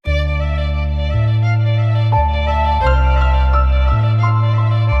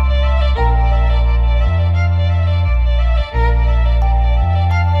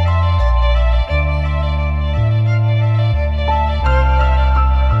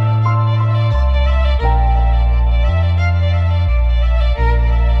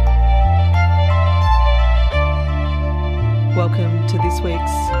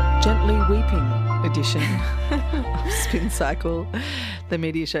Cycle, the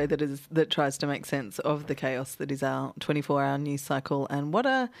media show that tries to make sense of the chaos that is our 24-hour news cycle. And what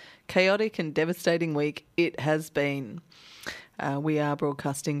a chaotic and devastating week it has been. We are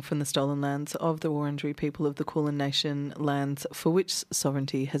broadcasting from the stolen lands of the Wurundjeri people of the Kulin Nation, lands for which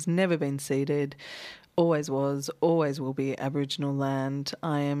sovereignty has never been ceded, always was, always will be Aboriginal land.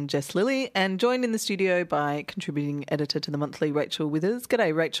 I am Jess Lilly, and joined in the studio by contributing editor to the monthly, Rachel Withers.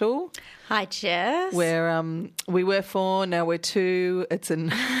 G'day, Rachel. Hi, Jess. We were 4, now we're 2. It's like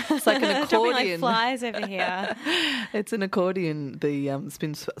an accordion. Dropping like flies over here. It's an accordion, the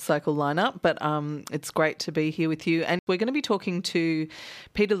Spin Cycle lineup, but it's great to be here with you. And we're going to be talking to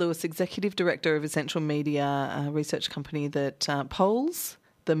Peter Lewis, Executive Director of Essential Media, a research company that polls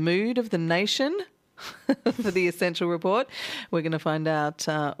the mood of the nation for the Essential Report. We're going to find out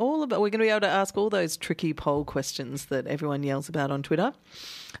we're going to be able to ask all those tricky poll questions that everyone yells about on Twitter.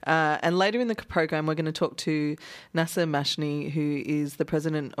 And later in the program, we're going to talk to Nasser Mashni, who is the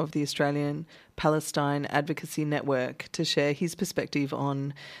president of the Australian Palestine Advocacy Network, to share his perspective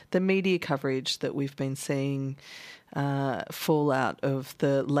on the media coverage that we've been seeing fallout of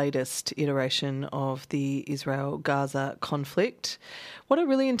the latest iteration of the Israel-Gaza conflict. What a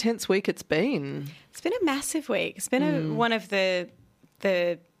really intense week it's been. It's been a massive week. It's been one of the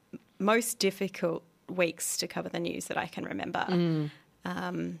most difficult weeks to cover the news that I can remember. I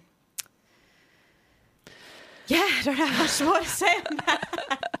don't have much more to say on that.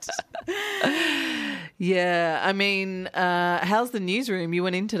 Yeah, I mean, how's the newsroom? You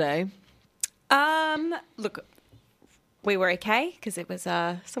went in today. Look, we were okay because it was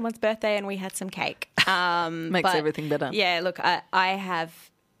someone's birthday and we had some cake. Makes everything better. Yeah, look,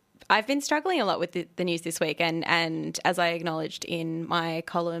 I've been struggling a lot with the news this week, and as I acknowledged in my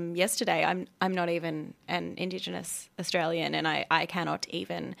column yesterday, I'm not even an Indigenous Australian, and I cannot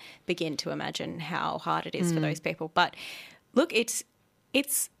even begin to imagine how hard it is for those people. But look, it's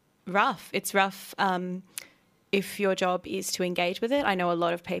rough. It's rough if your job is to engage with it. I know a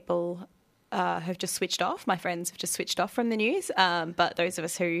lot of people have just switched off. My friends have just switched off from the news. But those of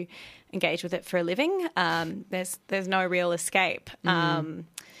us who engage with it for a living, there's no real escape.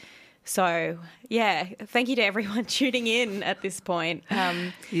 So, yeah, thank you to everyone tuning in at this point.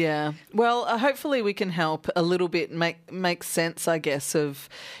 Yeah. Well, hopefully we can help a little bit make sense, I guess, of,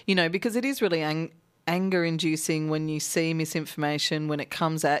 because it is really anger-inducing when you see misinformation, when it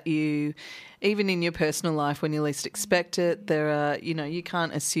comes at you, even in your personal life when you least expect it. There are, you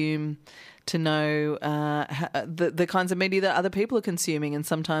can't assume to know the kinds of media that other people are consuming, and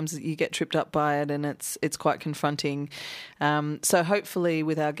sometimes you get tripped up by it, and it's quite confronting. So hopefully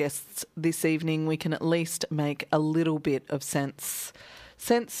with our guests this evening we can at least make a little bit of sense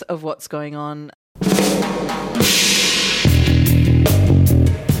of what's going on.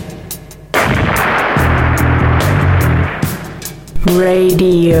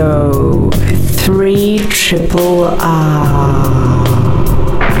 Radio 3RRR.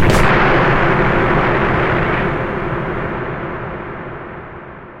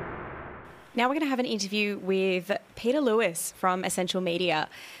 Now we're going to have an interview with Peter Lewis from Essential Media.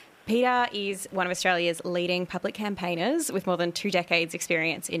 Peter is one of Australia's leading public campaigners with more than 2 decades'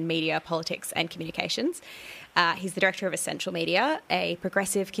 experience in media, politics and communications. He's the director of Essential Media, a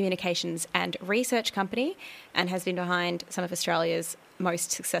progressive communications and research company, and has been behind some of Australia's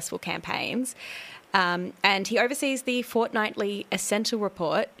most successful campaigns. And he oversees the fortnightly Essential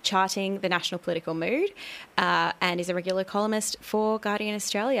Report, charting the national political mood, and is a regular columnist for Guardian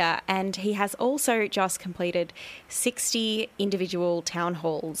Australia. And he has also just completed 60 individual town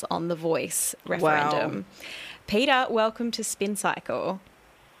halls on the Voice referendum. Wow. Peter, welcome to Spin Cycle.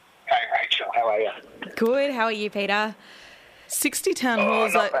 Hey, Rachel, how are you? Good. How are you, Peter? 60 town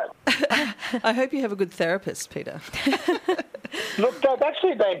halls. I hope you have a good therapist, Peter. Look, they've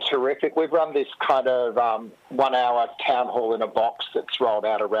actually been terrific. We've run this kind of 1-hour town hall in a box that's rolled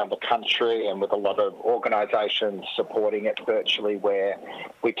out around the country, and with a lot of organisations supporting it virtually, where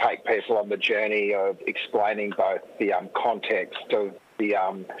we take people on the journey of explaining both the context of the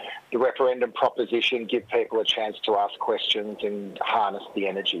referendum proposition, give people a chance to ask questions and harness the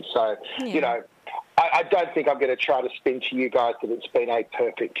energy. So, I don't think I'm going to try to spin to you guys that it's been a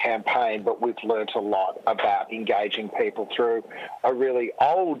perfect campaign, but we've learnt a lot about engaging people through a really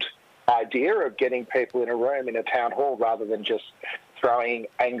old idea of getting people in a room in a town hall rather than just throwing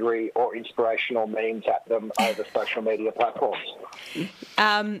angry or inspirational memes at them over social media platforms.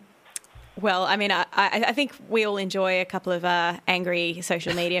 Well, I mean, I think we all enjoy a couple of angry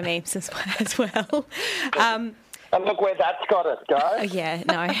social media memes as well. And look where that's got us, guys. Yeah,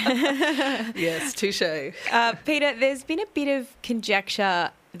 no. Yes, touche. Peter, there's been a bit of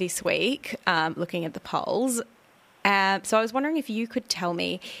conjecture this week, looking at the polls. So I was wondering if you could tell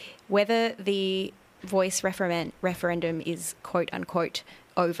me whether the Voice referendum is quote-unquote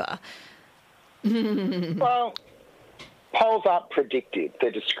over. Well, polls aren't predictive.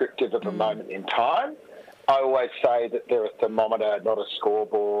 They're descriptive of a moment in time. I always say that they're a thermometer, not a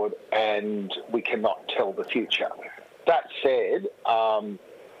scoreboard, and we cannot tell the future. That said,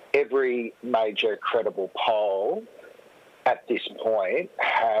 every major credible poll at this point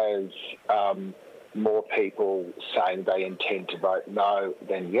has more people saying they intend to vote no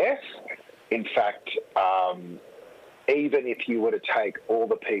than yes. In fact, even if you were to take all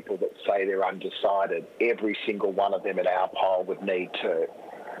the people that say they're undecided, every single one of them in our poll would need to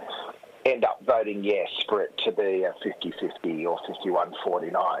end up voting yes for it to be a 50-50 or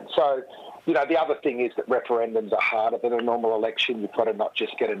 51-49. So, the other thing is that referendums are harder than a normal election. You've got to not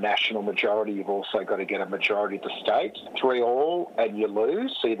just get a national majority, you've also got to get a majority of the states. 3-all and you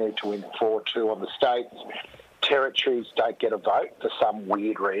lose, so you need to win 4-2 on the states. Territories don't get a vote for some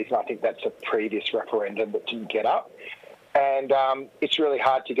weird reason. I think that's a previous referendum that didn't get up. And it's really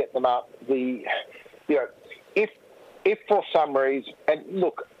hard to get them up. If for some reason, and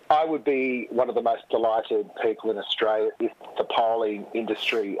look, I would be one of the most delighted people in Australia if the polling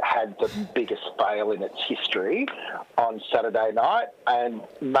industry had the biggest fail in its history on Saturday night, and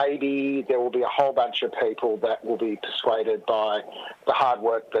maybe there will be a whole bunch of people that will be persuaded by the hard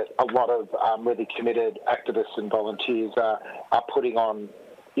work that a lot of really committed activists and volunteers are putting on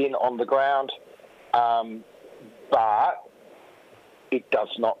the ground, but it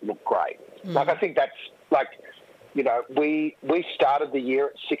does not look great. I think that's we started the year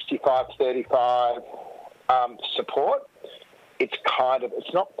at 65-35 support. It's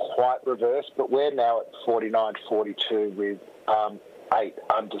not quite reversed, but we're now at 49-42 with 8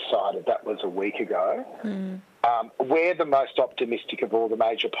 undecided. That was a week ago. We're the most optimistic of all the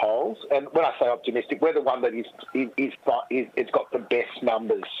major polls, and when I say optimistic, we're the one that it's got the best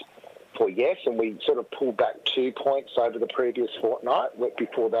numbers for yes, and we sort of pulled back 2 points over the previous fortnight.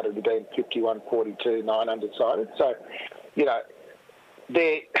 Before that, it had been 51-42, 9 undecided. So, you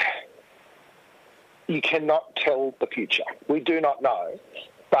cannot tell the future. We do not know,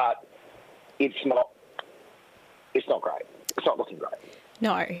 but it's not great. It's not looking great.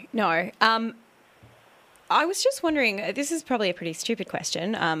 No. I was just wondering, this is probably a pretty stupid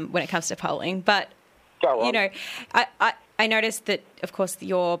question when it comes to polling, but, I noticed that, of course,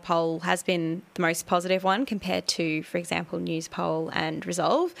 your poll has been the most positive one compared to, for example, News Poll and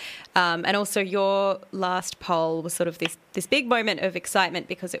Resolve. And also your last poll was sort of this big moment of excitement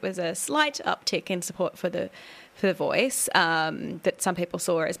because it was a slight uptick in support for the Voice that some people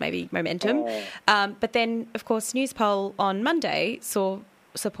saw as maybe momentum. But then, of course, News Poll on Monday saw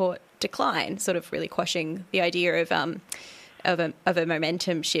support decline, sort of really quashing the idea of a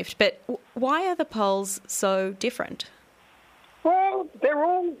momentum shift. But why are the polls so different? Well, they're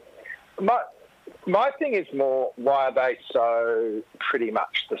all... My thing is more, why are they so pretty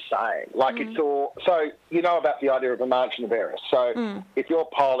much the same? It's all... So, about the idea of a margin of error. So if you're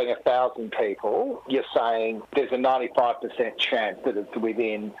polling 1,000 people, you're saying there's a 95% chance that it's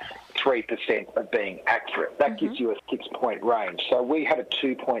within 3% of being accurate. That gives you a 6-point range. So we had a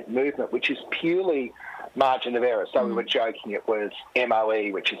 2-point movement, which is purely margin of error. So we were joking it was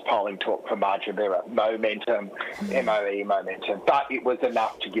MOE, which is polling talk for margin of error, momentum, MOE, momentum. But it was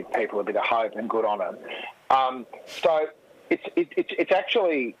enough to give people a bit of hope, and good on them. So it's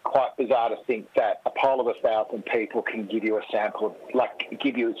actually quite bizarre to think that a poll of 1,000 people can give you a sample,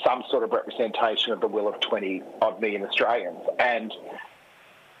 give you some sort of representation of the will of 20-odd million Australians. And,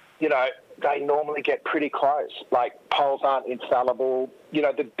 they normally get pretty close. Polls aren't infallible.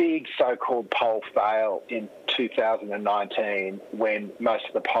 The big so-called poll fail in 2019 when most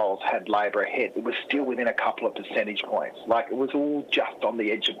of the polls had Labor ahead, it was still within a couple of percentage points. It was all just on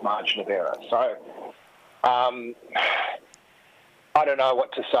the edge of margin of error. So I don't know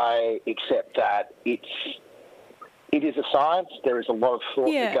what to say except that it is a science. There is a lot of thought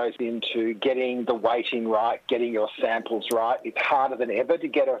that goes into getting the weighting right, getting your samples right. It's harder than ever to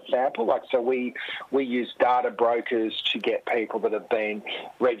get a sample. So we use data brokers to get people that have been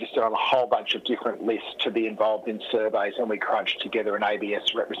registered on a whole bunch of different lists to be involved in surveys, and we crunch together an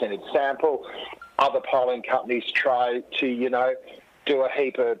ABS represented sample. Other polling companies try to, do a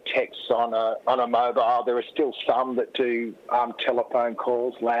heap of texts on a mobile. There are still some that do telephone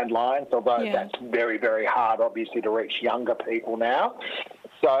calls, landlines, although that's very, very hard, obviously, to reach younger people now.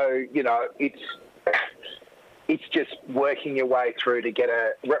 So, it's just working your way through to get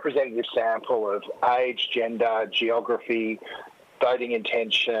a representative sample of age, gender, geography, voting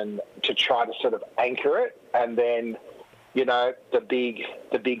intention to try to sort of anchor it. And then, the big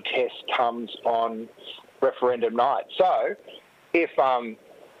test comes on referendum night. So if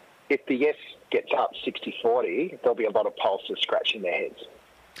the yes gets up 60-40, there'll be a lot of pollsters scratching their heads.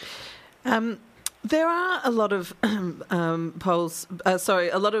 There are a lot of a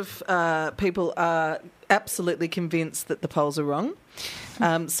lot of people are absolutely convinced that the polls are wrong.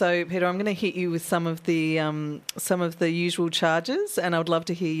 So, Peter, I'm going to hit you with some of the usual charges, and I would love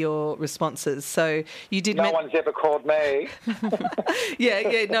to hear your responses. So, you did. No one's ever called me.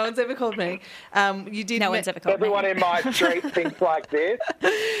 Yeah, no one's ever called me. You did. No one's ever called Everyone me. in my street thinks like this.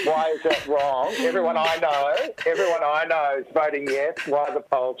 Why is that wrong? Everyone I know is voting yes. Why are the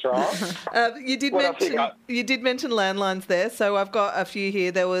polls wrong? You did mention landlines there, so I've got a few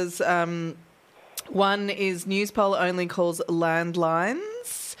here. There was. One is Newspoll only calls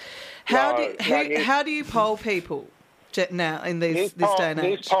landlines. How do you poll people now in this day and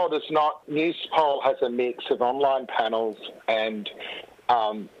age? Newspoll does not. Newspoll has a mix of online panels and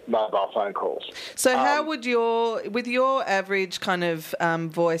mobile phone calls. So how would with your average kind of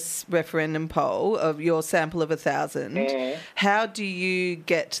voice referendum poll of your sample of 1,000, how do you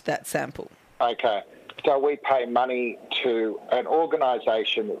get that sample? Okay. So we pay money to an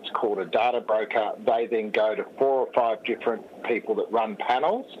organisation that's called a data broker. They then go to 4 or 5 different people that run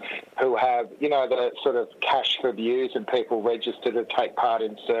panels who have, the sort of cash for views and people register to take part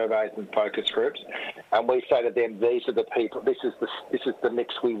in surveys and focus groups. And we say to them, these are the people, this is the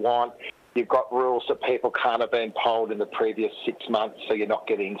mix we want. You've got rules that people can't have been polled in the previous 6 months, so you're not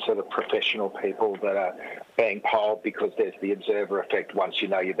getting sort of professional people that are being polled because there's the observer effect. Once you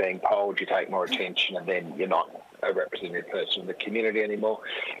know you're being polled, you take more attention and then you're not a representative person in the community anymore.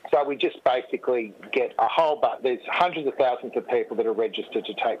 So we just basically get there's hundreds of thousands of people that are registered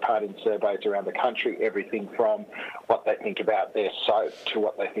to take part in surveys around the country, everything from what they think about their soap to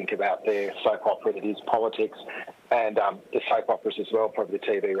what they think about their soap opera that is politics, and the soap operas as well, probably the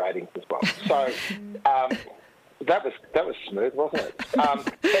TV ratings as well. So that was smooth, wasn't it?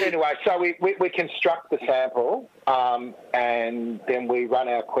 But anyway, so we construct the sample and then we run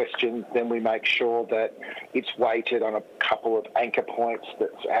our questions. Then we make sure that it's weighted on a couple of anchor points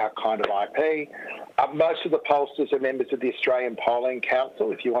that's our kind of IP. Most of the pollsters are members of the Australian Polling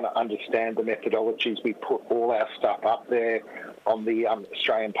Council. If you want to understand the methodologies, we put all our stuff up there on the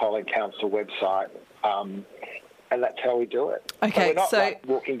Australian Polling Council website. And that's how we do it. Okay, so we're not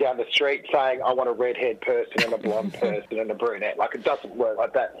walking down the street saying, I want a red-haired person and a blonde person and a brunette. Like, it doesn't work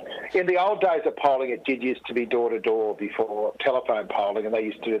like that. In the old days of polling, it did used to be door-to-door before telephone polling, and they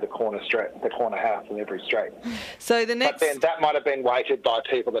used to do the corner house in every street. So but then that might have been weighted by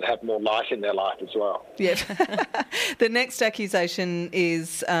people that have more light in their life as well. Yeah. The next accusation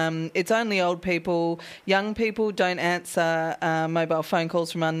is it's only old people. Young people don't answer mobile phone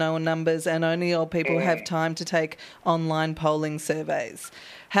calls from unknown numbers, and only old people have time to take online polling surveys.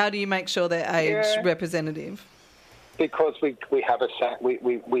 How do you make sure they're age representative? Because we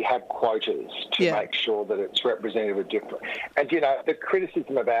have quotas to make sure that it's representative of different. And the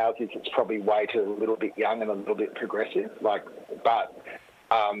criticism of ours is it's probably weighted a little bit young and a little bit progressive. But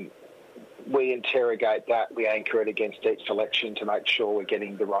we interrogate that. We anchor it against each election to make sure we're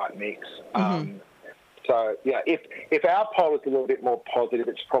getting the right mix. So, if our poll is a little bit more positive,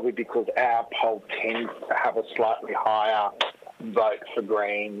 it's probably because our poll tends to have a slightly higher vote for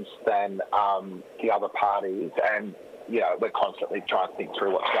Greens than the other parties. And, we're constantly trying to think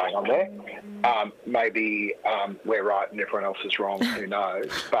through what's going on there. Maybe we're right and everyone else is wrong, who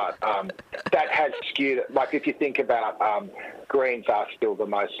knows. But that has skewed it. Like, if you think about Greens are still the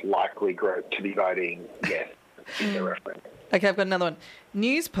most likely group to be voting yes in the referendum. Okay, I've got another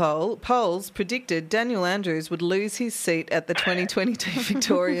one. Polls predicted Daniel Andrews would lose his seat at the 2022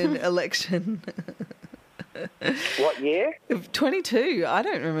 Victorian election. What year? 22. I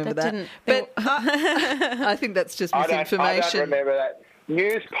don't remember that. But I think that's just misinformation. I don't remember that.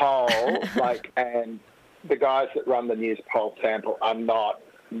 News poll, and the guys that run the News poll sample are not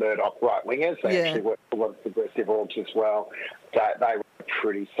Murdoch right-wingers. They actually work for a lot of progressive orgs as well. They were a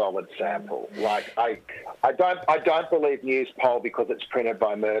pretty solid sample. I don't believe News poll, because it's printed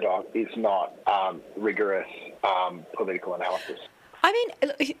by Murdoch, is not rigorous political analysis. I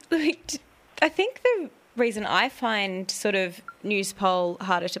mean, I think the reason I find sort of News poll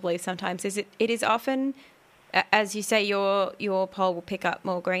harder to believe sometimes is it is often, as you say, your poll will pick up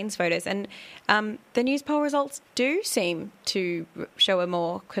more Greens voters, and the News poll results do seem to show a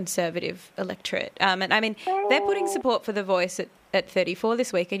more conservative electorate. And I mean, they're putting support for The Voice at 34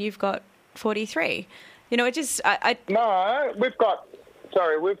 this week, and you've got 43. It just No, we've got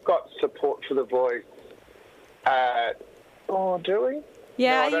support for The Voice at do we?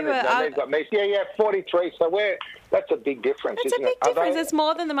 Yeah, no, they've got me. 43. So that's a big difference. It's a big difference. It's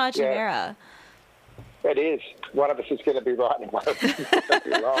more than the margin of error. It is. One of us is going to be right and one of us is going to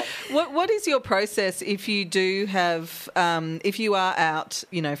be wrong. What is your process if you do have, if you are out,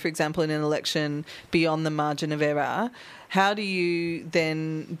 for example, in an election beyond the margin of error, how do you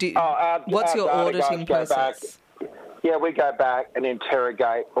then do? What's your auditing process? Yeah, we go back and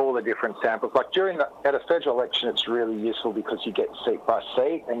interrogate all the different samples. Like at a federal election, it's really useful because you get seat by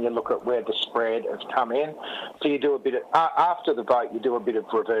seat and you look at where the spread has come in. So you do a bit of, after the vote, you do a bit of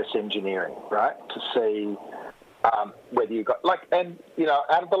reverse engineering, right, to see whether you got,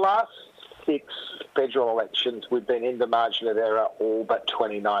 out of the last 6 federal elections, we've been in the margin of error all but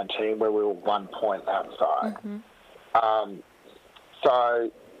 2019 where we were 1 point outside. Mm-hmm.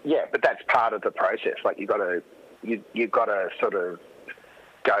 But that's part of the process. Like you've got to sort of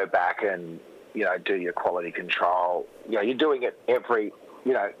go back and, do your quality control. You're doing it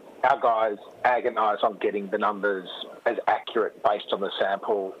our guys agonise on getting the numbers as accurate based on the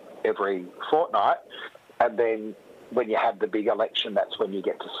sample every fortnight. And then when you have the big election, that's when you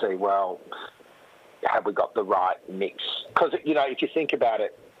get to see, well, have we got the right mix? Because, if you think about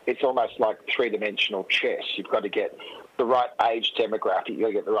it, it's almost like three-dimensional chess. You've got to get the right age demographic, you've got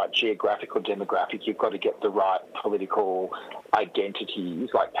to get the right geographical demographic, you've got to get the right political identities,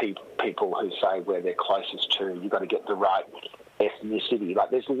 like people who say where they're closest to, you've got to get the right ethnicity.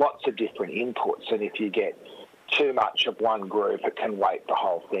 Like there's lots of different inputs, and if you get too much of one group, it can weight the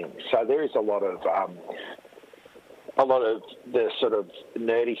whole thing. So there is a lot of the sort of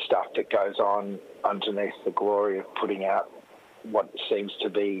nerdy stuff that goes on underneath the glory of putting out what seems to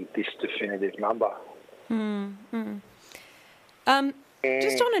be this definitive number. Mm-hmm.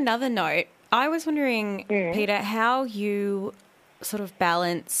 Just on another note, I was wondering, Peter, how you sort of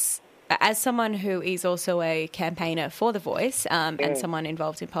balance, as someone who is also a campaigner for The Voice and someone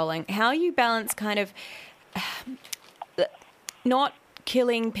involved in polling, how you balance kind of not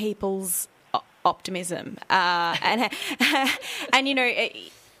killing people's optimism and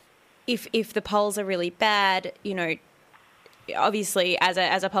if the polls are really bad, obviously as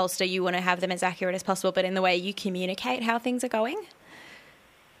a pollster you want to have them as accurate as possible, but in the way you communicate how things are going?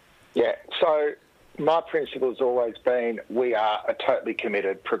 Yeah, so my principle has always been we are a totally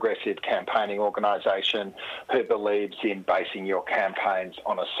committed progressive campaigning organisation who believes in basing your campaigns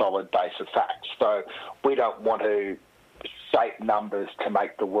on a solid base of facts. So we don't want to shape numbers to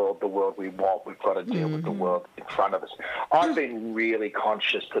make the world we want. We've got to deal with the world in front of us. I've been really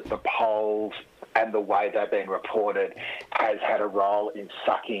conscious that the polls and the way they've been reported has had a role in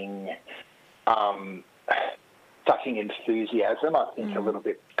sucking enthusiasm, I think, a little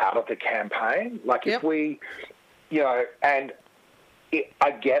bit out of the campaign. Like if we, I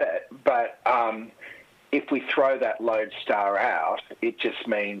get it, but if we throw that lodestar out, it just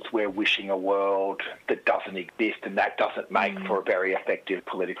means we're wishing a world that doesn't exist, and that doesn't make for a very effective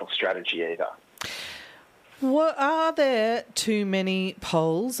political strategy either. Well, are there too many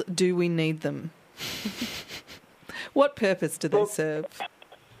polls? Do we need them? What purpose do they serve?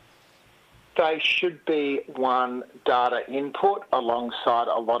 They should be one data input alongside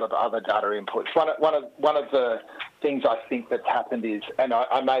a lot of other data inputs. One of the things I think that's happened is, and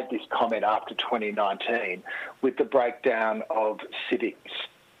I made this comment after 2019, with the breakdown of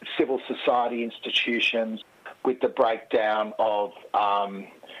civil society institutions, with the breakdown of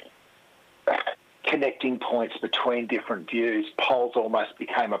connecting points between different views, polls almost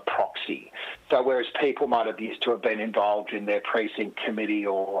became a proxy. So whereas people might have used to have been involved in their precinct committee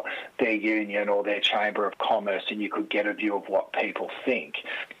or their union or their chamber of commerce, and you could get a view of what people think,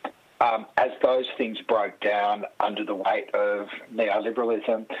 as those things broke down under the weight of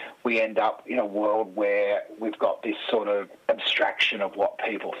neoliberalism, we end up in a world where we've got this sort of abstraction of what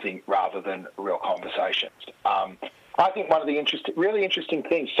people think rather than real conversations. I think one of the really interesting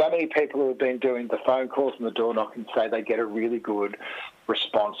things, so many people who have been doing the phone calls and the door knocking say they get a really good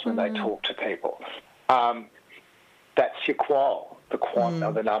response when they talk to people. That's your qual. The quant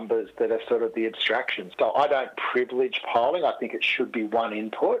are the numbers that are sort of the abstractions. So I don't privilege polling. I think it should be one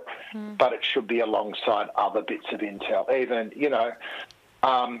input, but it should be alongside other bits of intel. Even,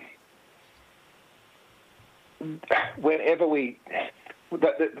 whenever we...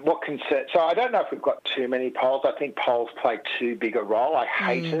 what concern? So I don't know if we've got too many polls. I think polls play too big a role. I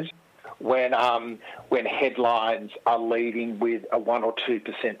hate it when headlines are leading with a 1 or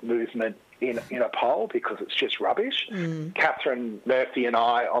 2% movement in a poll, because it's just rubbish. Catherine Murphy and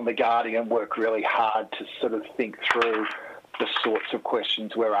I on The Guardian work really hard to sort of think through the sorts of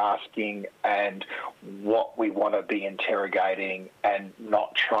questions we're asking and what we want to be interrogating and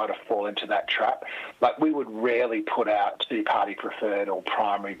not try to fall into that trap. Like, we would rarely put out two-party preferred or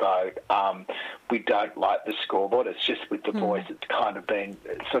primary vote. We don't like the scoreboard. It's just with the voice, it's kind of been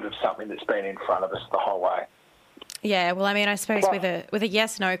sort of something that's been in front of us the whole way. Yeah, well, I mean, I suppose with a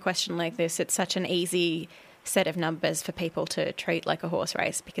yes/no question like this, it's such an easy set of numbers for people to treat like a horse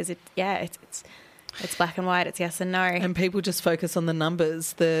race because it's black and white, it's yes and no. And people just focus on the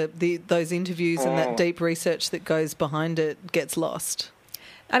numbers. Those interviews and that deep research that goes behind it gets lost.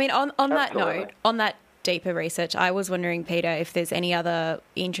 I mean, on that note, on that deeper research, I was wondering, Peter, if there's any other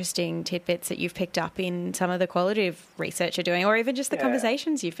interesting tidbits that you've picked up in some of the qualitative research you're doing or even just the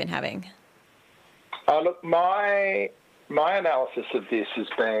conversations you've been having. Look, my analysis of this has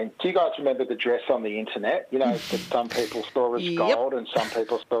been, do you guys remember the dress on the internet? You know, that some people saw as gold and some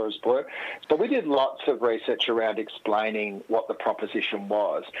people saw as blue. So we did lots of research around explaining what the proposition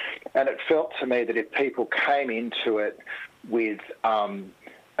was. And it felt to me that if people came into it with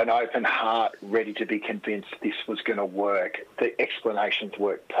an open heart, ready to be convinced this was going to work, the explanations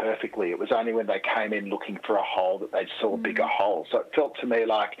worked perfectly. It was only when they came in looking for a hole that they saw a bigger hole. So it felt to me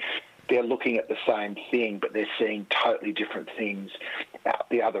like they're looking at the same thing, but they're seeing totally different things out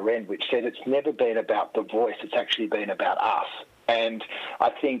the other end, which said it's never been about the voice, it's actually been about us. And I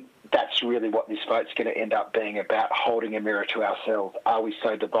think that's really what this vote's going to end up being about, holding a mirror to ourselves. Are we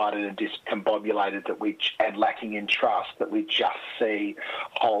so divided and discombobulated and lacking in trust that we just see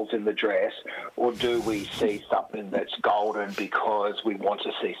holes in the dress, or do we see something that's golden because we want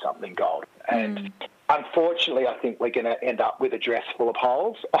to see something golden? And unfortunately, I think we're going to end up with a dress full of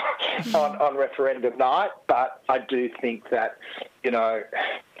holes on referendum night, but I do think that, you know,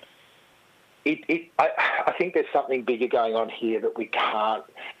 I think there's something bigger going on here that we can't.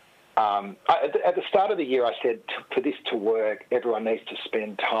 At the start of the year, I said for this to work, everyone needs to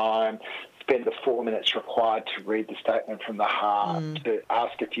spend the 4 minutes required to read the statement from the heart, to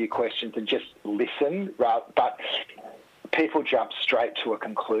ask a few questions and just listen. But people jump straight to a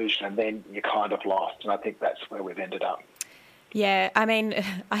conclusion and then you're kind of lost. And I think that's where we've ended up. Yeah, I mean,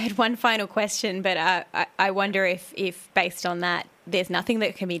 I had one final question, but I wonder if based on that, there's nothing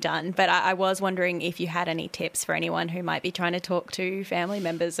that can be done. But I was wondering if you had any tips for anyone who might be trying to talk to family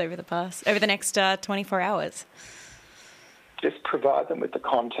members over the next 24 hours. Just provide them with the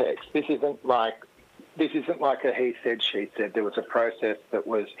context. This isn't like a he said, she said. There was a process that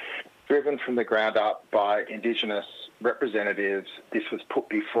was driven from the ground up by Indigenous representatives. This was put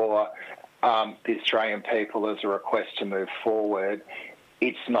before the Australian people as a request to move forward.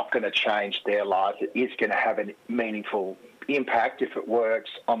 It's not going to change their lives. It is going to have a meaningful impact, if it works,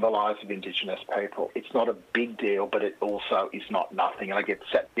 on the lives of Indigenous people. It's not a big deal, but it also is not nothing. And I guess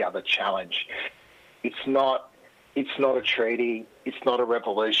that's the other challenge. It's not a treaty. It's not a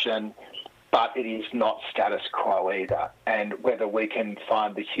revolution. But it is not status quo either. And whether we can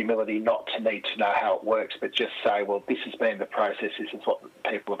find the humility not to need to know how it works, but just say, well, this has been the process, this is what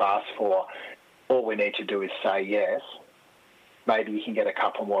people have asked for, all we need to do is say yes. Maybe you can get a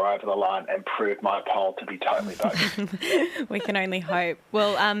couple more over the line and prove my poll to be totally bogus. We can only hope.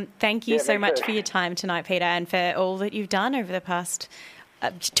 Well, thank you so much for your time tonight, Peter, and for all that you've done over the past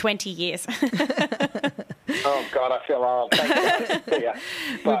 20 years. Oh, God, I feel old. Thank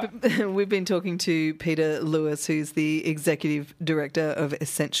you. We've been talking to Peter Lewis, who's the Executive Director of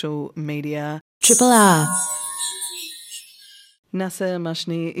Essential Media. Triple R. Nasser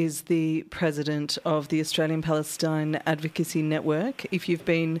Mashni is the president of the Australian Palestine Advocacy Network. If you've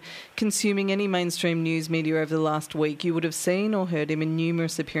been consuming any mainstream news media over the last week, you would have seen or heard him in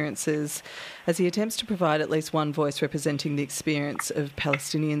numerous appearances as he attempts to provide at least one voice representing the experience of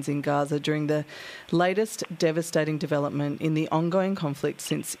Palestinians in Gaza during the latest devastating development in the ongoing conflict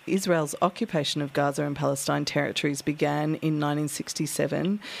since Israel's occupation of Gaza and Palestine territories began in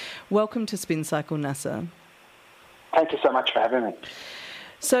 1967. Welcome to Spin Cycle, Nasser. Thank you so much for having me.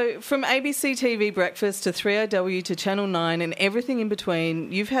 So from ABC TV Breakfast to 3AW to Channel 9 and everything in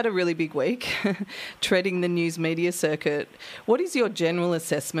between, you've had a really big week treading the news media circuit. What is your general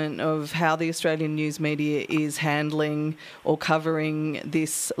assessment of how the Australian news media is handling or covering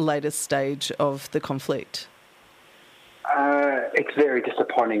this latest stage of the conflict? It's very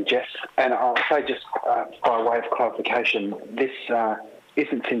disappointing, Jess. And I'll say just by way of clarification, this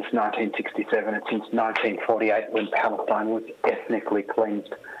isn't since 1967, it's since 1948 when Palestine was ethnically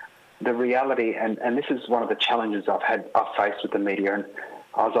cleansed. The reality, and this is one of the challenges I've faced with the media, and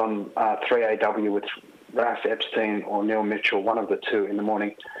I was on 3AW with Ralph Epstein or Neil Mitchell, one of the two, in the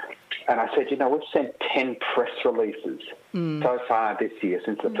morning, and I said, we've sent 10 press releases so far this year,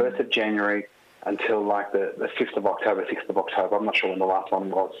 since the 1st of January until like the 5th of October, 6th of October. I'm not sure when the last one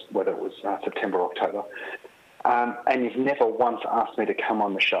was, whether it was September or October. And you've never once asked me to come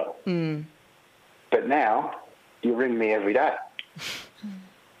on the show. But now you ring me every day.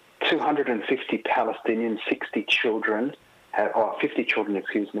 250 Palestinians, 50 children,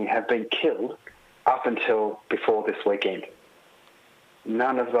 have been killed up until before this weekend.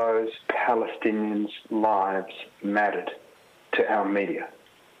 None of those Palestinians' lives mattered to our media.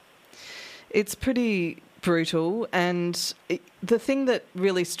 It's pretty brutal. And the thing that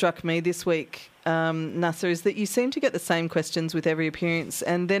really struck me this week, Nasser, is that you seem to get the same questions with every appearance,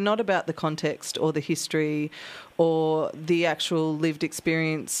 and they're not about the context or the history or the actual lived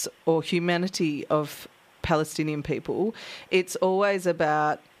experience or humanity of Palestinian people. It's always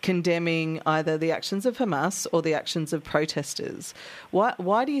about condemning either the actions of Hamas or the actions of protesters.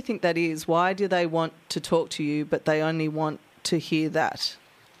 Why do you think that is? Why do they want to talk to you, but they only want to hear that?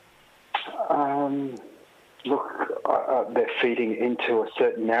 They're feeding into a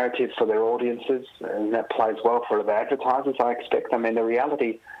certain narrative for their audiences, and that plays well for the advertisers, I expect. I mean, the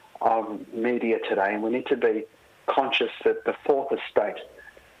reality of media today, and we need to be conscious that the fourth estate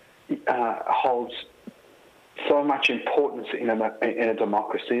holds so much importance in a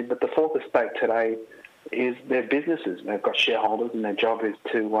democracy, but the fourth estate today is their businesses. They've got shareholders, and their job is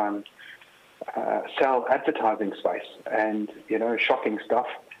to sell advertising space. And, shocking stuff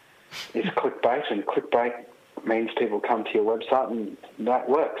is clickbait, and clickbait means people come to your website, and that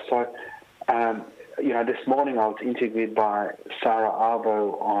works. So, this morning I was interviewed by Sarah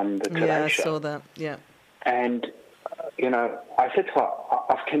Arbo on the Today Show. Yeah, I saw that, yeah. And, I said to her,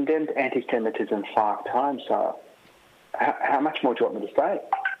 I've condemned anti-Semitism 5 times, so how much more do you want me to say?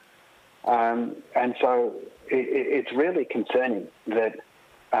 And so it's really concerning that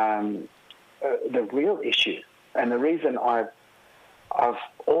the real issue, and the reason I've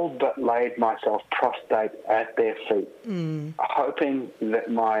all but laid myself prostrate at their feet, hoping that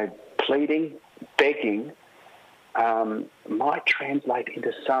my pleading, begging, might translate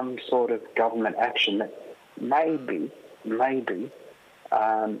into some sort of government action that maybe those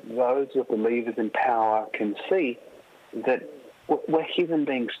with the levers in power can see that we're human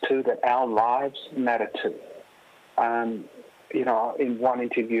beings too, that our lives matter too. In one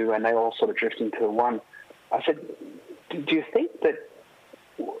interview, and they all sort of drift into one, I said, do you think that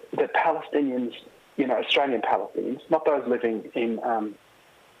Palestinians, Australian Palestinians, not those living in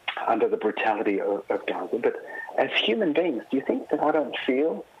under the brutality of Gaza, but as human beings, do you think that I don't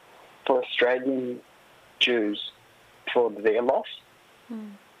feel for Australian Jews for their loss?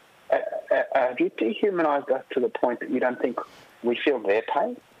 Have you dehumanised us to the point that you don't think we feel their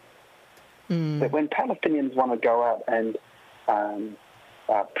pain? That when Palestinians want to go out and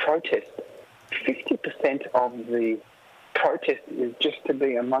protest, 50% of the protest is just to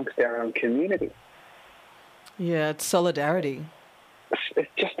be amongst our own community. Yeah, it's solidarity. It's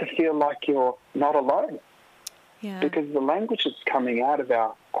just to feel like you're not alone. Yeah. Because the language that's coming out of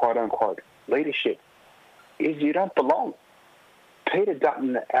our quote-unquote leadership is you don't belong. Peter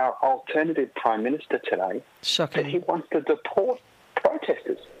Dutton, our alternative Prime Minister today, Shocking. said he wants to deport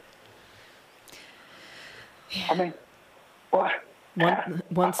protesters. Yeah. I mean, what? I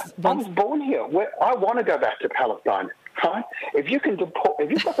was Once born here. I want to go back to Palestine. Right? If you've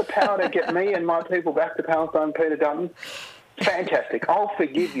got the power to get me and my people back to Palestine, Peter Dutton, fantastic. I'll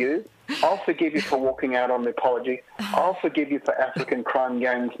forgive you. I'll forgive you for walking out on the apology. I'll forgive you for African crime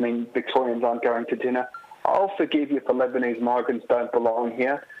gangs mean Victorians aren't going to dinner. I'll forgive you for Lebanese migrants don't belong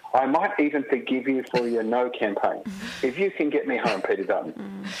here. I might even forgive you for your no campaign. If you can get me home, Peter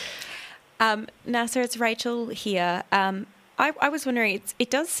Dutton. Nasser, it's Rachel here. I was wondering, it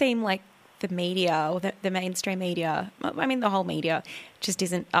does seem like the media, or the mainstream media, I mean the whole media, just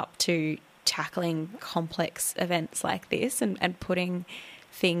isn't up to tackling complex events like this and putting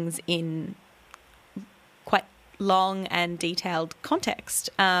things in quite long and detailed context,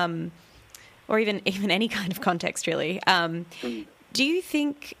 or even any kind of context, really. Do you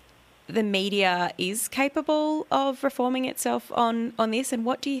think the media is capable of reforming itself on this, and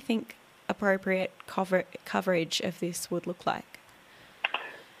what do you think appropriate coverage of this would look like?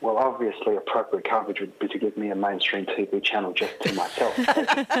 Well, obviously, appropriate coverage would be to give me a mainstream TV channel just to myself.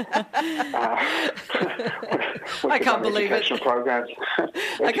 I can't believe it. Programs,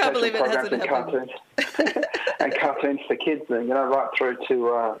 I can't believe it hasn't happened. And cartoons for kids, right through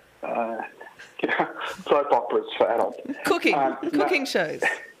to soap operas for adults. Cooking shows.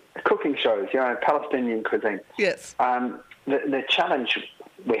 Cooking shows, Palestinian cuisine. Yes. The challenge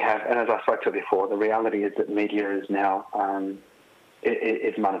we have, and as I spoke to before, the reality is that media is now...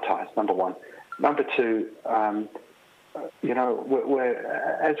 It's monetized, number one. Number two, we're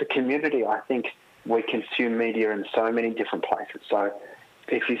as a community, I think we consume media in so many different places. So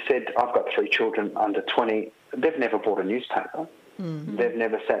if you said, I've got 3 children under 20, they've never bought a newspaper. Mm-hmm. They've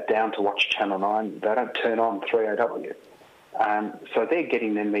never sat down to watch Channel 9. They don't turn on 3AW. So they're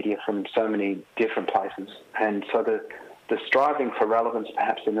getting their media from so many different places. And so the striving for relevance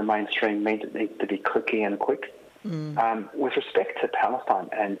perhaps in the mainstream means it needs to be clicky and quick. With respect to Palestine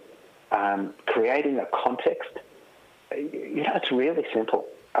and creating a context, it's really simple.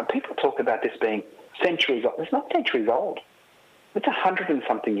 People talk about this being centuries old. It's not centuries old. It's 100 and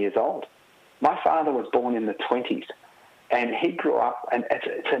something years old. My father was born in the 20s, and he grew up, and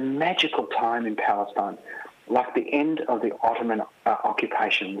it's a magical time in Palestine, like the end of the Ottoman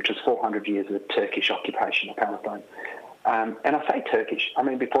occupation, which was 400 years of Turkish occupation of Palestine. And I say Turkish. I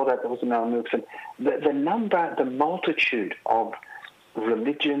mean, before that, there was the Mamluks. And the multitude of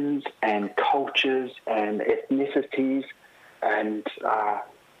religions and cultures and ethnicities and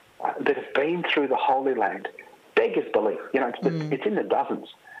that have been through the Holy Land beggars belief. It's in the dozens.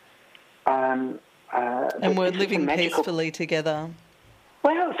 And we're living peacefully together.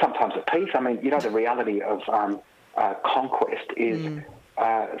 Well, sometimes at peace. I mean, the reality of conquest is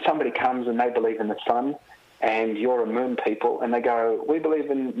somebody comes and they believe in the sun, and you're a moon people, and they go, we believe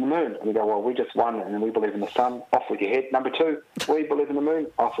in the moon. And we go, well, we just won, and we believe in the sun. Off with your head. Number 2, we believe in the moon.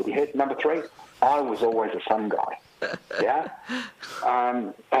 Off with your head. Number 3, I was always a sun guy. Yeah?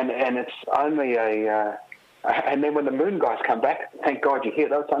 And it's only and then when the moon guys come back, thank God you're here.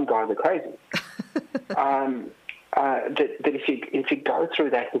 Those sun guys are crazy. That if you go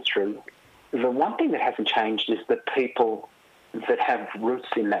through that history, the one thing that hasn't changed is the people that have roots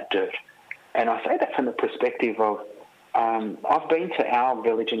in that dirt. And I say that from the perspective of, I've been to our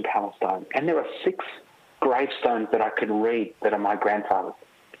village in Palestine, and there are 6 gravestones that I can read that are my grandfather's.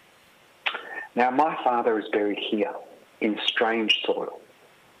 Now, my father is buried here in strange soil.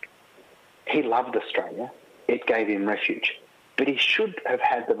 He loved Australia. It gave him refuge. But he should have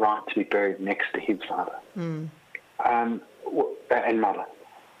had the right to be buried next to his father and mother.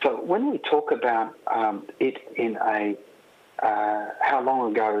 So when we talk about it in how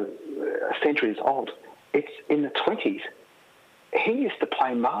long ago, centuries old, it's in the 20s. He used to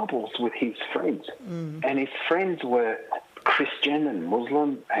play marbles with his friends, and his friends were Christian and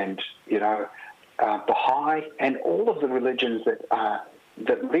Muslim and, Baha'i and all of the religions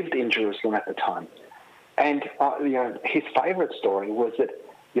that lived in Jerusalem at the time. And, his favourite story was that,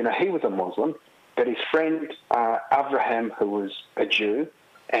 he was a Muslim, but his friend Abraham, who was a Jew,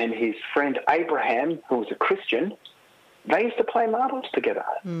 and his friend Abraham, who was a Christian, they used to play marbles together.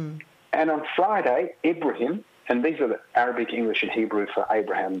 And on Friday, Ibrahim, and these are the Arabic, English, and Hebrew for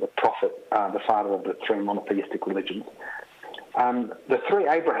Abraham, the prophet, the father of the 3 monotheistic religions. The 3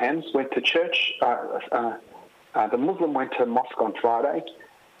 Abrahams went to church. The Muslim went to mosque on Friday.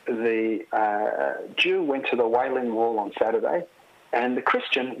 The Jew went to the Wailing Wall on Saturday. And the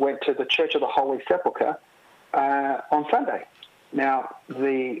Christian went to the Church of the Holy Sepulchre on Sunday. Now,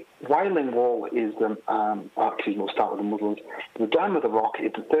 the Wailing Wall is we'll start with the Muslims. The Dome of the Rock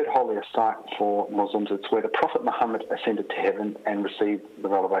is the 3rd holiest site for Muslims. It's where the Prophet Muhammad ascended to heaven and received the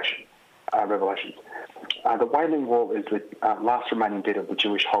revelations. The Wailing Wall is the last remaining bit of the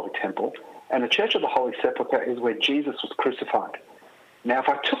Jewish Holy Temple. And the Church of the Holy Sepulchre is where Jesus was crucified. Now, if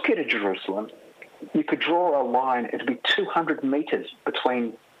I took you to Jerusalem, you could draw a line. It would be 200 metres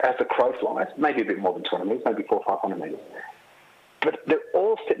between, as the crow flies, maybe a bit more than 200 metres, maybe 400 or 500 metres. But they're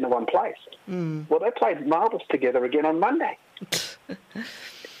all sitting in one place. Well, they played marbles together again on Monday.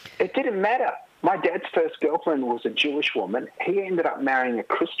 It didn't matter. My dad's first girlfriend was a Jewish woman. He ended up marrying a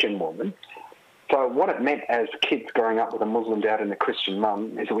Christian woman. So what it meant as kids growing up with a Muslim dad and a Christian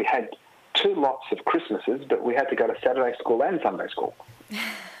mum is that we had 2 lots of Christmases, but we had to go to Saturday school and Sunday school.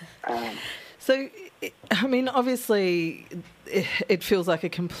 So, I mean, obviously, it feels like a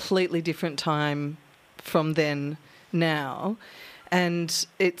completely different time from then now, and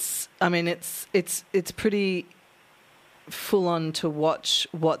it's pretty full on to watch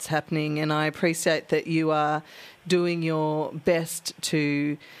what's happening. And I appreciate that you are doing your best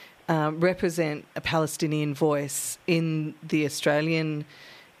to represent a Palestinian voice in the Australian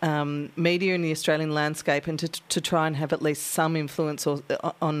media in the Australian landscape, and to try and have at least some influence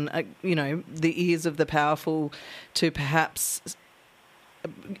on the ears of the powerful to perhaps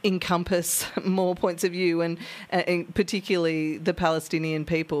encompass more points of view, and particularly the Palestinian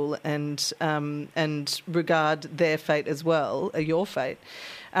people, and regard their fate as well, your fate.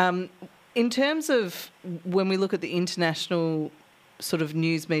 In terms of when we look at the international sort of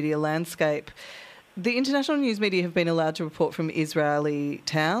news media landscape, The international news media have been allowed to report from Israeli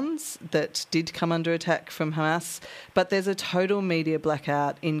towns that did come under attack from Hamas, but there's a total media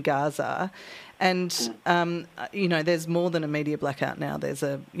blackout in Gaza. And, there's more than a media blackout now. There's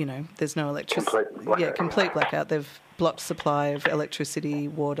there's no electricity. Complete blackout. They've blocked supply of electricity,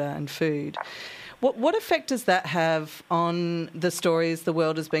 water and food. What effect does that have on the stories the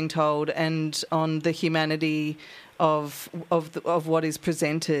world is being told and on the humanity of what is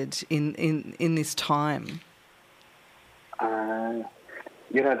presented in this time? The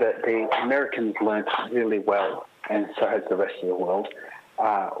Americans learnt really well, and so has the rest of the world,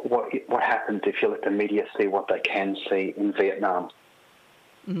 what happens if you let the media see what they can see in Vietnam.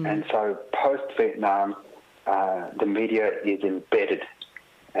 And so post-Vietnam, the media is embedded.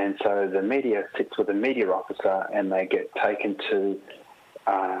 And so the media sits with a media officer and they get taken to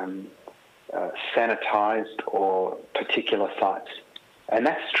sanitised or particular sites. And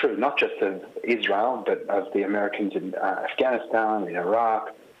that's true not just of Israel, but of the Americans in Afghanistan, in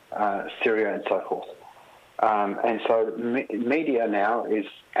Iraq, Syria and so forth. And so media now is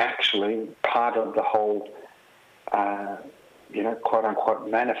actually part of the whole, quote-unquote,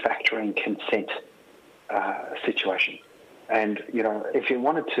 manufacturing consent situation. And, if you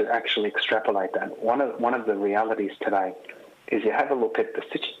wanted to actually extrapolate that, one of the realities today is you have a look at the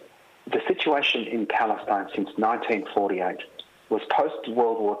situation in Palestine since 1948 was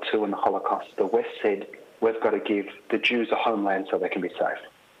post-World War II and the Holocaust. The West said, we've got to give the Jews a homeland so they can be safe.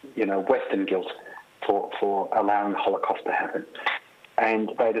 Western guilt for allowing the Holocaust to happen.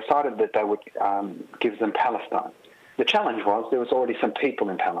 And they decided that they would give them Palestine. The challenge was there was already some people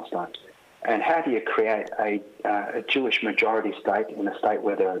in Palestine. And how do you create a Jewish majority state in a state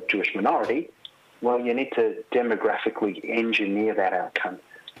where there are a Jewish minority? Well, you need to demographically engineer that outcome.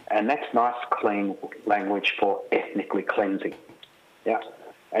 And that's nice, clean language for ethnically cleansing. Yeah.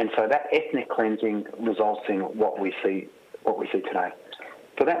 And so that ethnic cleansing results in what we see today.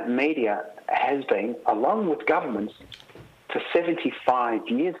 So that media has been, along with governments, for 75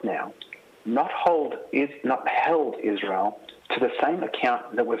 years now, not held Israel to the same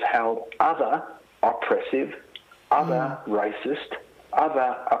account that we've held other oppressive, other racist,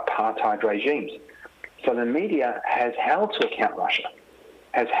 other apartheid regimes. So the media has held to account Russia,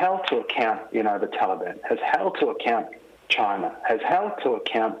 has held to account, the Taliban, has held to account China, has held to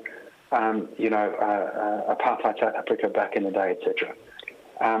account, apartheid South Africa back in the day, etc.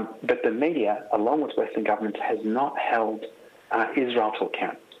 But the media, along with Western governments, has not held Israel to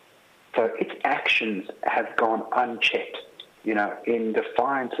account. So its actions have gone unchecked. In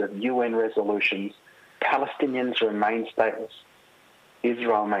defiance of UN resolutions, Palestinians remain stateless.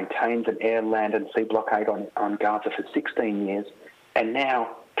 Israel maintains an air, land and sea blockade on Gaza for 16 years, and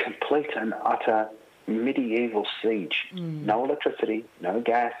now complete and utter medieval siege. No electricity, no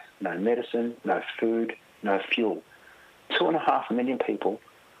gas, no medicine, no food, no fuel. 2.5 million people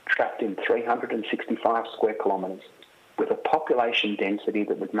trapped in 365 square kilometres with a population density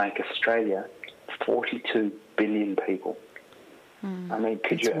that would make Australia 42 billion people. I mean,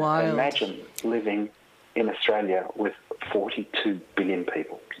 could you imagine living in Australia with 42 billion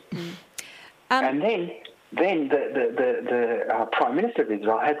people? And then the Prime Minister of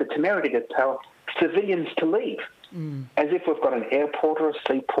Israel had the temerity to tell civilians to leave, as if we've got an airport or a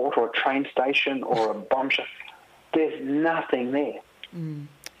seaport or a train station or a bomb shelter. There's nothing there.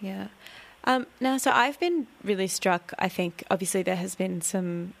 Yeah. Now, so I've been really struck. I think obviously there has been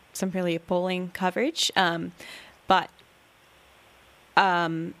some really appalling coverage, but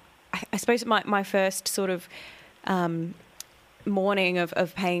I suppose my first sort of morning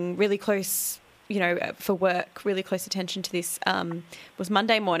of paying really close, for work, really close attention to this was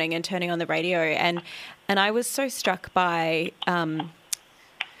Monday morning and turning on the radio, and I was so struck by,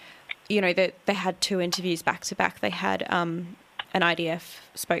 that they had 2 interviews back to back. They had an IDF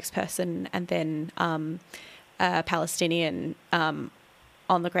spokesperson and then a Palestinian on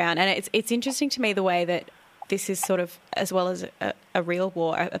the ground, and it's interesting to me the way that this is sort of, as well as a real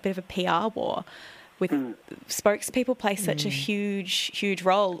war, a bit of a PR war, with spokespeople play such a huge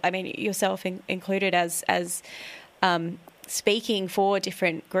role. I mean, yourself included as speaking for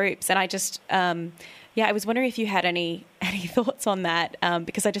different groups. And I just, I was wondering if you had any thoughts on that,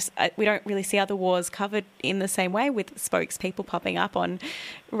 because we don't really see other wars covered in the same way with spokespeople popping up on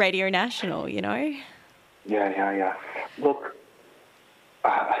Radio National, Yeah. Look,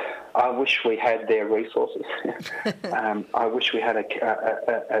 I wish we had their resources. I wish we had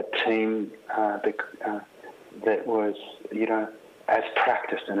a team that was, as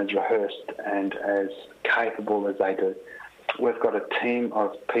practiced and as rehearsed and as capable as they do. We've got a team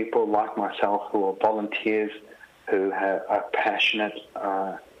of people like myself who are volunteers, who are passionate,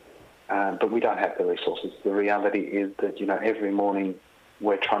 but we don't have the resources. The reality is that, every morning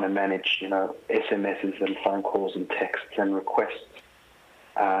we're trying to manage, SMSs and phone calls and texts and requests,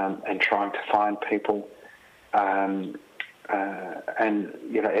 and trying to find people. And,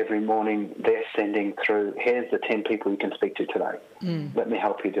 every morning they're sending through, here's the 10 people you can speak to today. Let me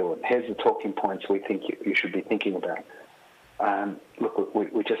help you do it. Here's the talking points we think you should be thinking about. Look,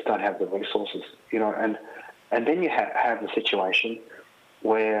 we just don't have the resources, and then you have the situation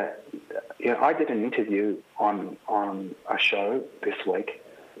where, I did an interview on a show this week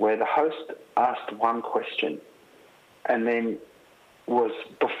where the host asked one question and then was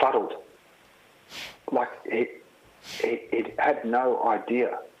befuddled. Like, it had no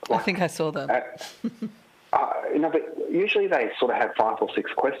idea. Like, I think I saw that. But usually they sort of have 5 or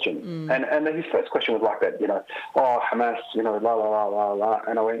 6 questions. And his first question was like that, Hamas, la, la, la, la, la.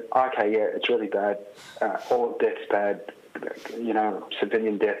 And I went, okay, yeah, it's really bad. All death's bad.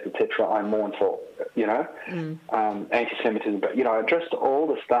 Civilian deaths, etc. I mourn for, anti-Semitism. But, I addressed all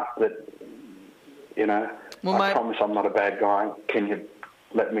the stuff that, I promise I'm not a bad guy. Can you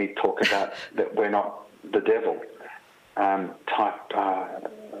let me talk about that we're not the devil type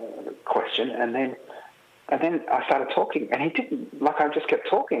question. And then I started talking, and he didn't, I just kept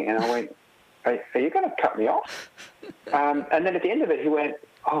talking, and I went, are you going to cut me off? And then at the end of it, he went,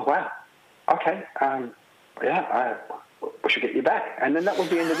 oh, wow, okay, we should get you back. And then that was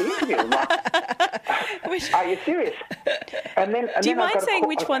the end of the interview. I'm like, are you serious? And then, do you mind saying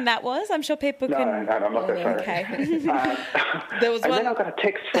which one that was? I'm sure people can... No, I'm not going to say okay. There was and one... then I got a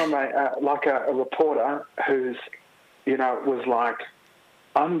text from a reporter who's, was like,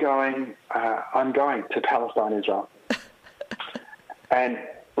 I'm going to Palestine-Israel. And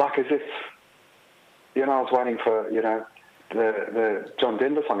as if, I was waiting for, the John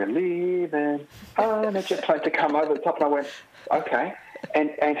Denver song, and leaving on a jet plane to come over the top. And I went, okay.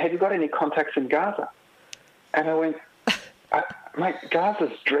 And have you got any contacts in Gaza? And I went, mate,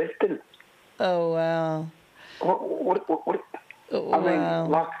 Gaza's Dresden. Oh, wow. What? Oh, I mean,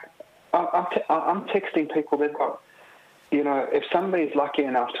 wow. I'm texting people. They've got, if somebody's lucky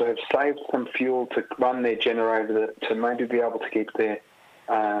enough to have saved some fuel to run their generator, to maybe be able to keep their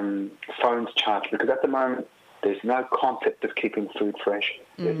phones charged, because at the moment there's no concept of keeping food fresh.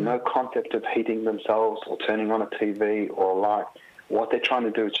 There's no concept of heating themselves or turning on a TV or a light. What they're trying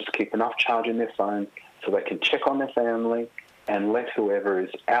to do is just keep enough charge in their phone so they can check on their family and let whoever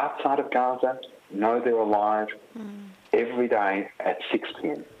is outside of Gaza know they're alive every day at 6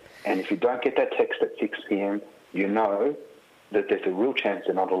 p.m. And if you don't get that text at 6 p.m., you know that there's a real chance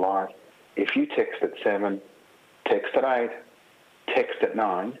they're not alive. If you text at 7, text at 8, text at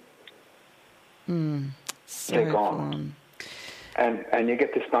 9, they're gone. And you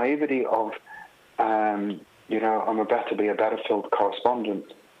get this naivety of, I'm about to be a battlefield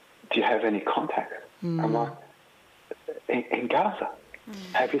correspondent. Do you have any contact? I'm like, in Gaza.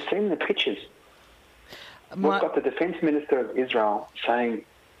 Have you seen the pictures? We've got the Defence Minister of Israel saying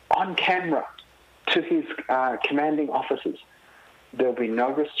on camera to his commanding officers, there'll be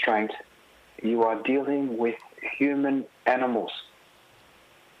no restraint. You are dealing with human animals.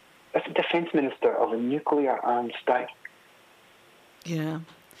 That's the Defence Minister of a nuclear-armed state. Yeah.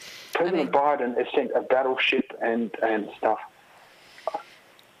 President Biden has sent a battleship and stuff.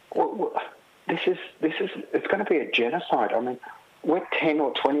 It's going to be a genocide. I mean, when 10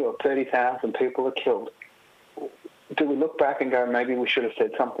 or 20 or 30,000 people are killed, do we look back and go, maybe we should have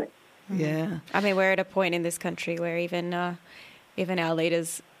said something? Yeah. I mean, we're at a point in this country where even our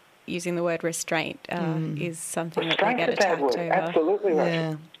leaders using the word restraint is something that they get attacked over. Absolutely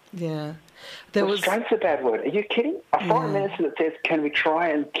right. Yeah. Restraint's a bad word. Are you kidding? A foreign minister that says, can we try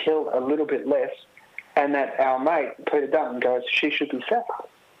and kill a little bit less, and that our mate, Peter Dutton, goes, she should be sacked.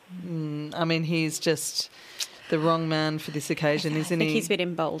 I mean, he's just the wrong man for this occasion, isn't he? I think he's been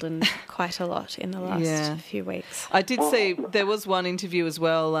emboldened quite a lot in the last few weeks. I did see there was one interview as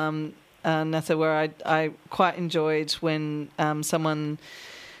well, Nasser, where I quite enjoyed when someone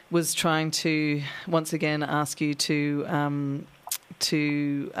was trying to once again ask you to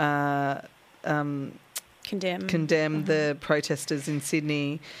condemn the protesters in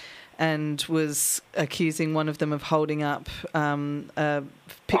Sydney, and was accusing one of them of holding up a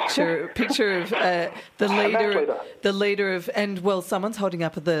picture of the leader of, and well, someone's holding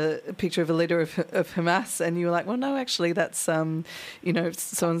up the picture of a leader of Hamas, and you were like, well, no, actually, that's so and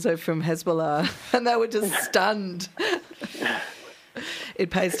so from Hezbollah, and they were just stunned. It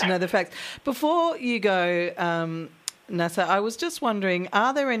pays to know the facts. Before you go, Nasser, I was just wondering,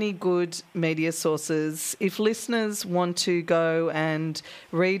 are there any good media sources if listeners want to go and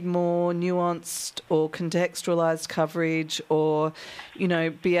read more nuanced or contextualised coverage, or, you know,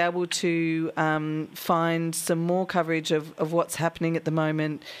 be able to find some more coverage of what's happening at the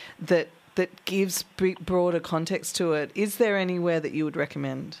moment that gives broader context to it? Is there anywhere that you would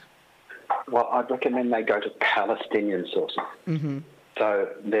recommend? Well, I'd recommend they go to Palestinian sources. Mm-hmm. So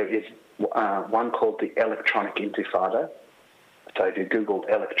there is one called the Electronic Intifada. So if you Google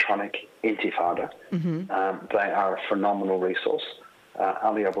Electronic Intifada, they are a phenomenal resource.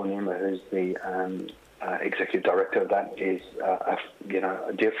 Ali Abu Nima, who's the executive director of that, is a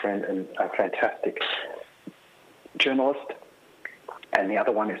dear friend and a fantastic journalist. And the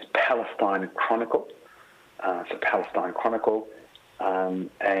other one is Palestine Chronicle. So Palestine Chronicle. And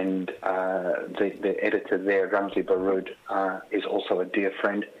the editor there, Ramzi Baroud, is also a dear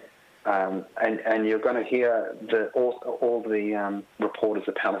friend. And you're going to hear all the reporters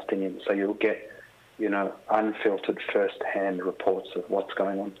are Palestinians, so you'll get, unfiltered first-hand reports of what's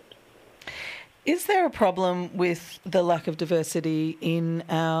going on. Is there a problem with the lack of diversity in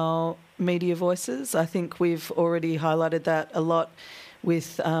our media voices? I think we've already highlighted that a lot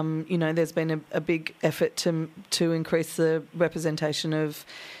with, there's been a big effort to increase the representation of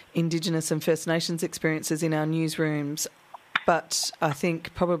Indigenous and First Nations experiences in our newsrooms. But I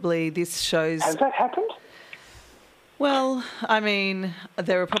think probably this shows... Has that happened? Well, I mean,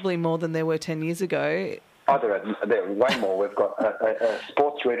 there are probably more than there were 10 years ago. Oh, there are way more. We've got a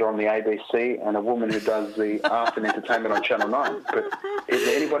sports reader on the ABC and a woman who does the arts and entertainment on Channel 9. But is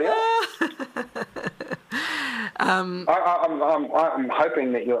there anybody else? I'm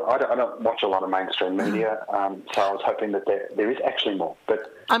hoping that I don't watch a lot of mainstream media, so I was hoping that there is actually more.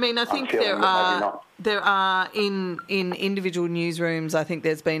 But I mean, I think there are in individual newsrooms. I think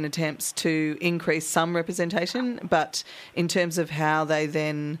there's been attempts to increase some representation, but in terms of how they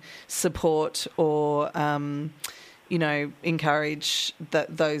then support or encourage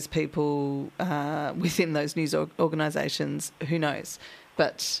those people within those news organisations, who knows?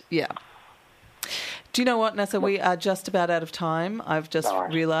 But yeah. Do you know what, Nasser? We are just about out of time. I've just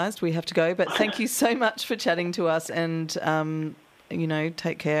realised we have to go. But thank you so much for chatting to us, and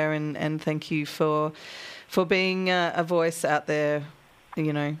take care, and thank you for being a voice out there,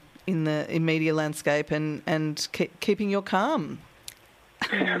 in media landscape, and keeping your calm.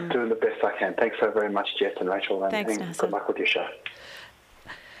 Yeah, I'm doing the best I can. Thanks so very much, Jess and Rachel, and Thanks, Nasser. Good luck with your show.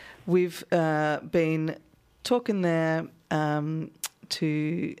 We've been talking there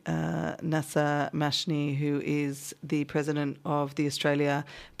to Nasser Mashni, who is the president of the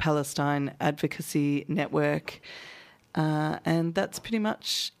Australia-Palestine Advocacy Network. And that's pretty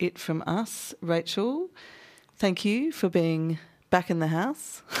much it from us. Rachel, thank you for being back in the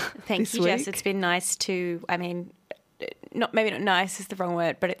house. Thank you, Jess. It's been nice to, maybe not nice is the wrong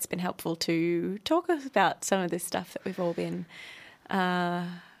word, but it's been helpful to talk about some of this stuff that we've all been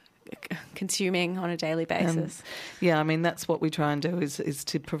consuming on a daily basis. That's what we try and do is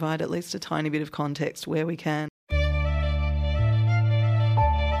to provide at least a tiny bit of context where we can.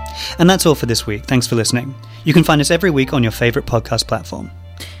 And that's all for this week. Thanks for listening. You can find us every week on your favourite podcast platform.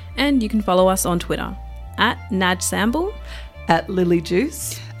 And you can follow us on Twitter @NajSamble,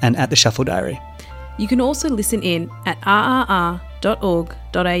 @LilyJuice, and @The Diary. You can also listen in at rrr.org.au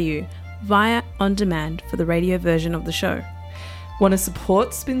via On Demand for the radio version of the show. Want to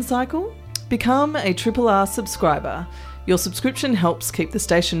support Spin Cycle? Become a Triple R subscriber. Your subscription helps keep the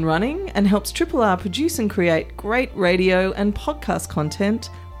station running and helps Triple R produce and create great radio and podcast content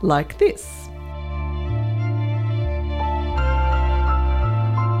like this.